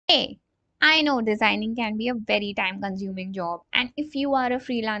Hey, I know designing can be a very time consuming job, and if you are a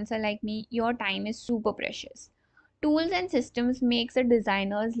freelancer like me, your time is super precious. Tools and systems makes a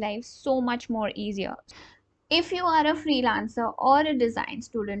designer's life so much more easier. If you are a freelancer or a design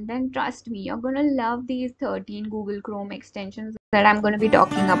student, then trust me, you're going to love these 13 Google Chrome extensions that I'm going to be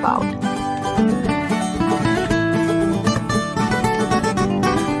talking about.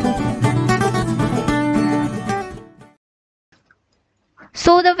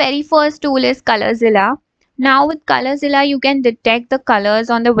 So the very first tool is Colorzilla. Now with Colorzilla, you can detect the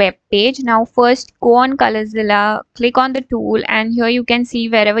colors on the web page. Now first go on Colorzilla, click on the tool, and here you can see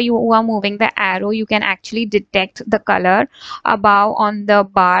wherever you are moving the arrow, you can actually detect the color above on the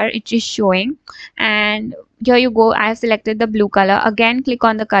bar it is showing. And here you go, I have selected the blue color. Again, click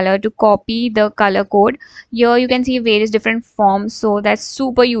on the color to copy the color code. Here you can see various different forms, so that's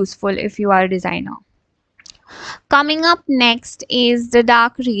super useful if you are a designer. Coming up next is the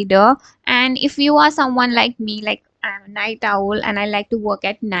dark reader. And if you are someone like me, like I'm a night owl and I like to work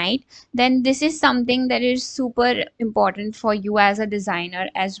at night, then this is something that is super important for you as a designer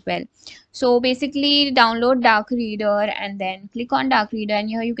as well. So basically, download dark reader and then click on dark reader, and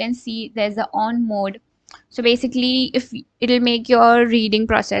here you can see there's the on mode. So basically, if it'll make your reading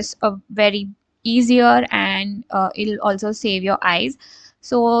process a very easier, and it'll also save your eyes.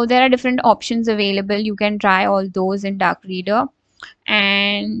 So there are different options available. You can try all those in dark reader.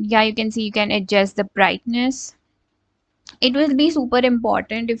 And yeah, you can see you can adjust the brightness. It will be super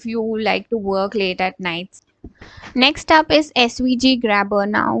important if you like to work late at night. Next up is SVG Grabber.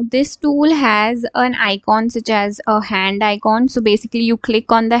 Now, this tool has an icon such as a hand icon. So basically, you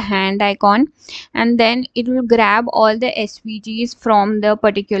click on the hand icon and then it will grab all the SVGs from the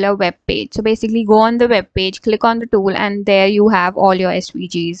particular web page. So basically, go on the web page, click on the tool, and there you have all your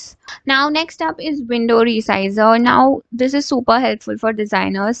SVGs. Now, next up is window resizer. Now, this is super helpful for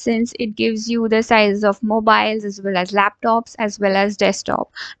designers since it gives you the sizes of mobiles as well as laptops as well as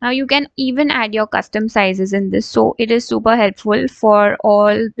desktop. Now you can even add your custom sizes in this, so it is super helpful for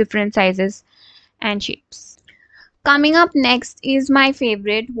all different sizes and shapes. Coming up next is my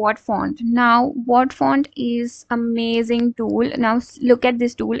favorite, What Font. Now, What Font is amazing tool. Now, look at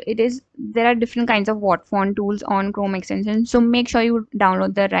this tool. There are different kinds of What Font tools on Chrome extension. So make sure you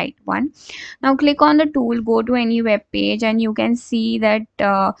download the right one. Now, click on the tool, go to any web page, and you can see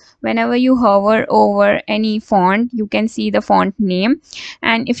that whenever you hover over any font, you can see the font name.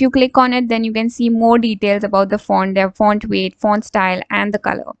 And if you click on it, then you can see more details about the font, their font weight, font style, and the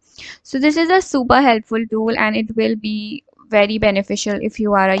color. So this is a super helpful tool, and it will be very beneficial if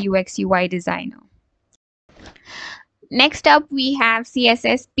you are a UX UI designer. Next up, we have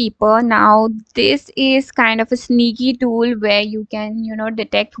CSS Peeper. Now, this is kind of a sneaky tool where you can,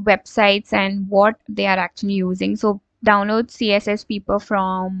 detect websites and what they are actually using. So download CSS Peeper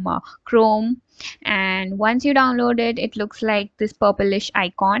from Chrome. And once you download it, it looks like this purplish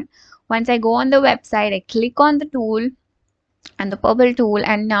icon. Once I go on the website, I click on the tool and the purple tool,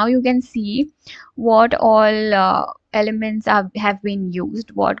 and now you can see what all elements have been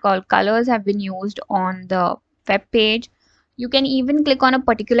used, what all colors have been used on the web page. You can even click on a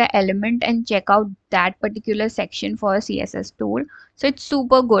particular element and check out that particular section for a CSS tool. So it's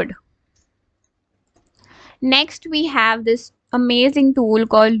super good. Next, we have this amazing tool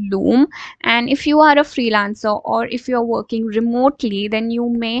called Loom. And if you are a freelancer or if you're working remotely, then you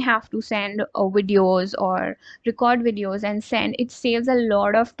may have to send videos or record videos and send. It saves a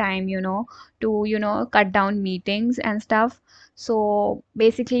lot of time, to, cut down meetings and stuff. So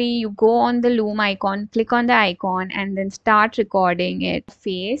basically, you go on the Loom icon, click on the icon, and then start recording it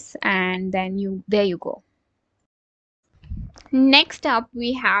face, and then there you go. Next up,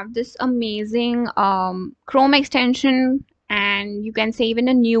 we have this amazing Chrome extension, and you can say even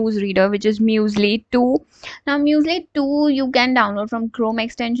a news reader, which is Musely 2. Now, Musely 2 you can download from Chrome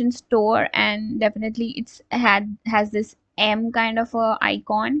extension store, and definitely has this M kind of a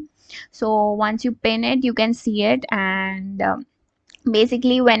icon. So once you pin it, you can see it, and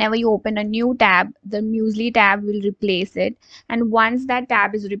basically whenever you open a new tab, the Musely tab will replace it. And once that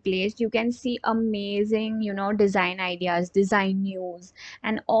tab is replaced, you can see amazing, design ideas, design news,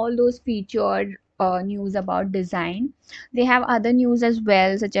 and all those featured news about design. They have other news as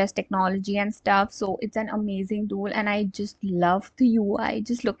well, such as technology and stuff. So it's an amazing tool, and I just love the UI.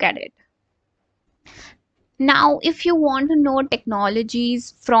 Just look at it. Now, if you want to know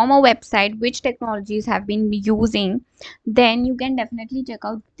technologies from a website, which technologies have been using, then you can definitely check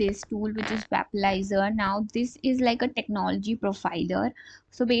out this tool, which is Wapalizer. Now, this is like a technology profiler.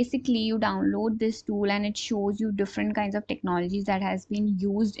 So basically, you download this tool and it shows you different kinds of technologies that has been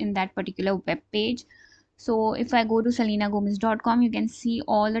used in that particular web page. So if I go to selenagomez.com, you can see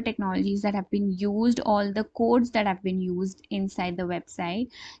all the technologies that have been used, all the codes that have been used inside the website.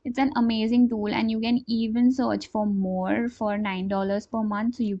 It's an amazing tool, and you can even search for more for $9 per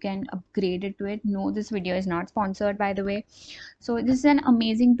month, so you can upgrade it to it. No, this video is not sponsored, by the way. So this is an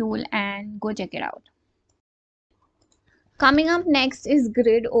amazing tool, and go check it out. Coming up next is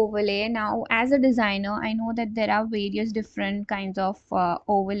grid overlay. Now, as a designer, I know that there are various different kinds of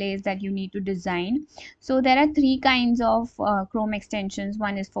overlays that you need to design. So there are three kinds of Chrome extensions.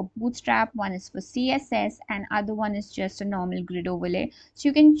 One is for Bootstrap, one is for CSS, and other one is just a normal grid overlay. So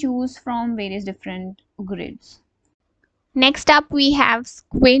you can choose from various different grids. Next up, we have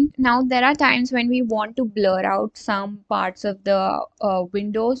squint. Now, there are times when we want to blur out some parts of the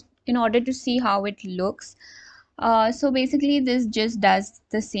windows in order to see how it looks. So basically, this just does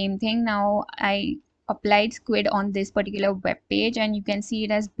the same thing. Now, I applied squid on this particular web page, and you can see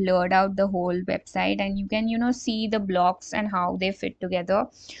it has blurred out the whole website, and you can, see the blocks and how they fit together.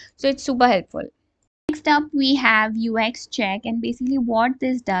 So it's super helpful. Next up, we have UX check, and basically what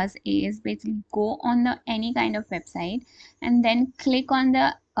this does is basically go on the any kind of website and then click on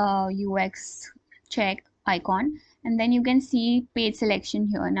the UX check icon, and then you can see page selection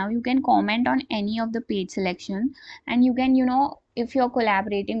here. Now you can comment on any of the page selection, and you can, if you're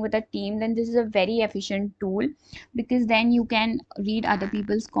collaborating with a team, then this is a very efficient tool, because then you can read other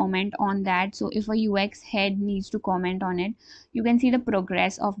people's comment on that. So if a UX head needs to comment on it, you can see the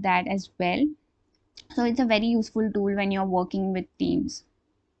progress of that as well. So it's a very useful tool when you're working with teams.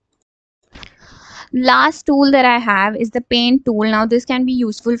 Last tool that I have is the paint tool. Now this can be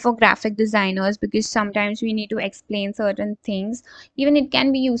useful for graphic designers because sometimes we need to explain certain things. Even it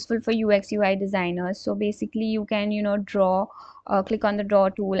can be useful for UX UI designers. So basically you can, draw, click on the draw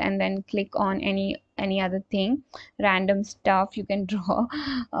tool and then click on any other thing, random stuff you can draw.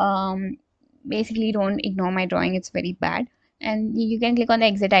 Basically don't ignore my drawing, it's very bad. And you can click on the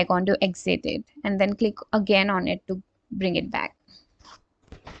exit icon to exit it, and then click again on it to bring it back.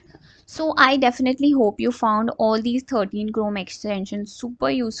 So I definitely hope you found all these 13 Chrome extensions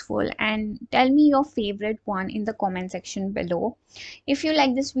super useful, and tell me your favorite one in the comment section below. If you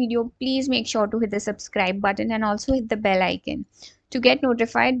like this video, please make sure to hit the subscribe button and also hit the bell icon to get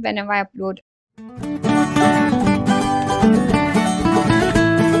notified whenever I upload.